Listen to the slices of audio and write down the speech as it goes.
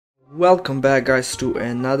Welcome back guys to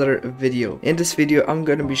another video. In this video I'm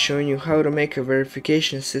gonna be showing you how to make a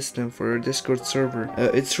verification system for your Discord server.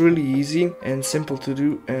 It's really easy and simple to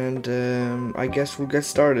do, and I guess we'll get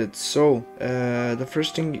started. So the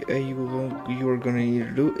first thing you are gonna need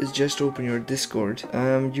to do is just open your Discord.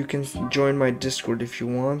 You can join my Discord if you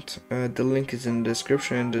want. The link is in the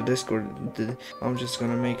description. In the Discord I'm just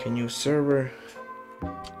gonna make a new server.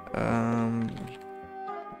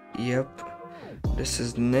 Yep, this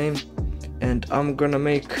is the name, and I'm gonna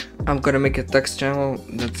make a text channel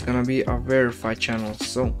that's gonna be a verify channel.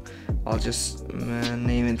 So I'll just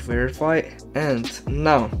name it verify. And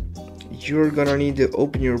now you're gonna need to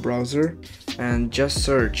open your browser and just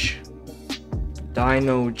search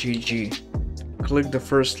DinoGG. Click the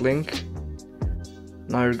first link.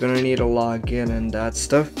 Now you're gonna need a login and that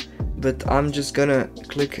stuff, but I'm just gonna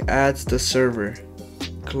click add the server.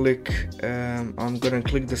 I'm gonna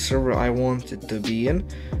click the server I want it to be in.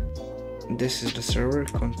 This is the server.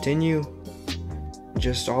 Continue.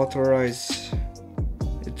 Just authorize.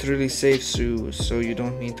 It really saves you, so you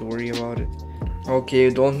don't need to worry about it. Okay,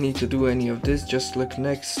 you don't need to do any of this. Just click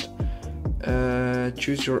next.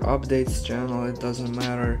 Choose your updates channel. It doesn't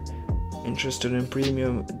matter. Interested in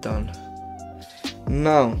premium? Done.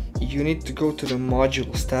 Now you need to go to the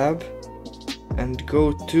modules tab and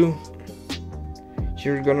go to.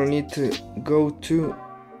 You're gonna need to go to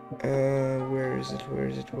where is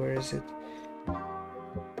it?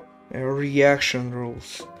 Reaction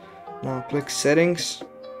rules. Now click settings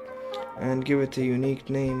and give it a unique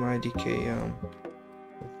name, IDK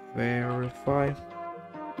verify.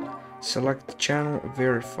 Select the channel,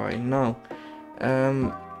 verify. Now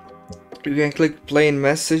you can click plain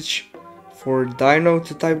message for Dino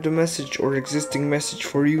to type the message, or existing message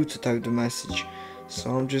for you to type the message. So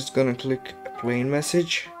I'm just gonna click plain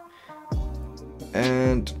message,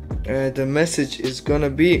 and the message is gonna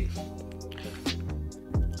be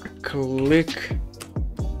click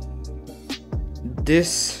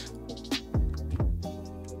this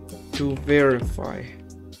to verify,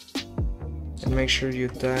 and make sure you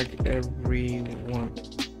tag everyone.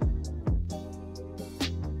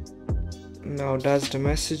 Now that's the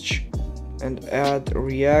message, and add a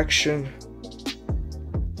reaction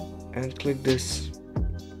and click this.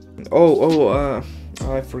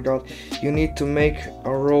 I forgot, you need to make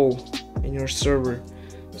a role in your server,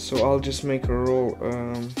 so I'll just make a role.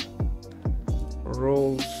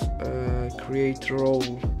 Roles, create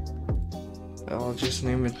role. I'll just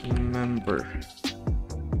name it member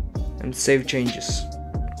and save changes.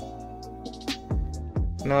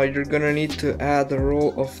 Now you're gonna need to add the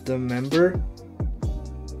role of the member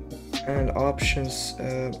and options,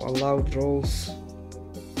 allowed roles,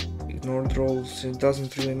 ignored roles, it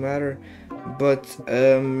doesn't really matter, but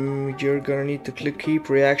you're gonna need to keep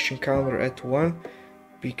reaction counter at 1,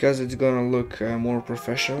 because it's gonna look more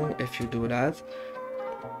professional if you do that.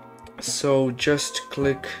 So just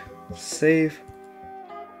click save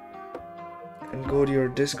and go to your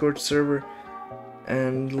Discord server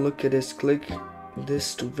and look at this. Click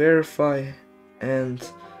this to verify, and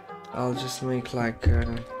I'll just make like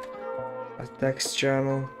a text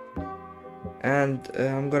channel. And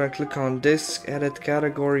I'm gonna click on this, edit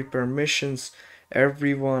category, permissions,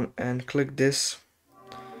 everyone, and click this.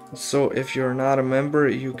 So if you're not a member,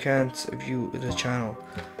 you can't view the channel.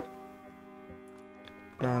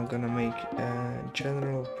 Now I'm gonna make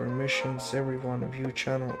general permissions, everyone, view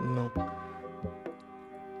channel, no.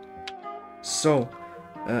 So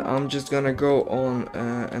I'm just gonna go on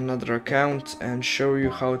another account and show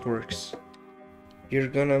you how it works. You're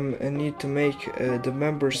gonna need to make the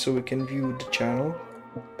member so we can view the channel.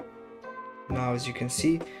 Now as you can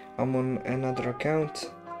see, I'm on another account,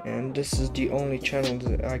 and this is the only channel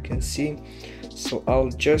that I can see. So I'll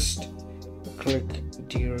just click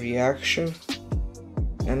the reaction,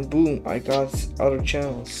 and boom, I got other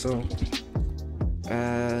channels. So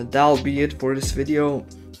that'll be it for this video.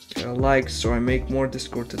 Like, so I make more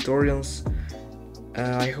Discord tutorials.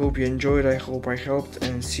 I hope you enjoyed, I hope I helped,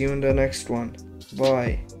 and see you in the next one.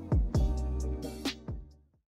 Bye.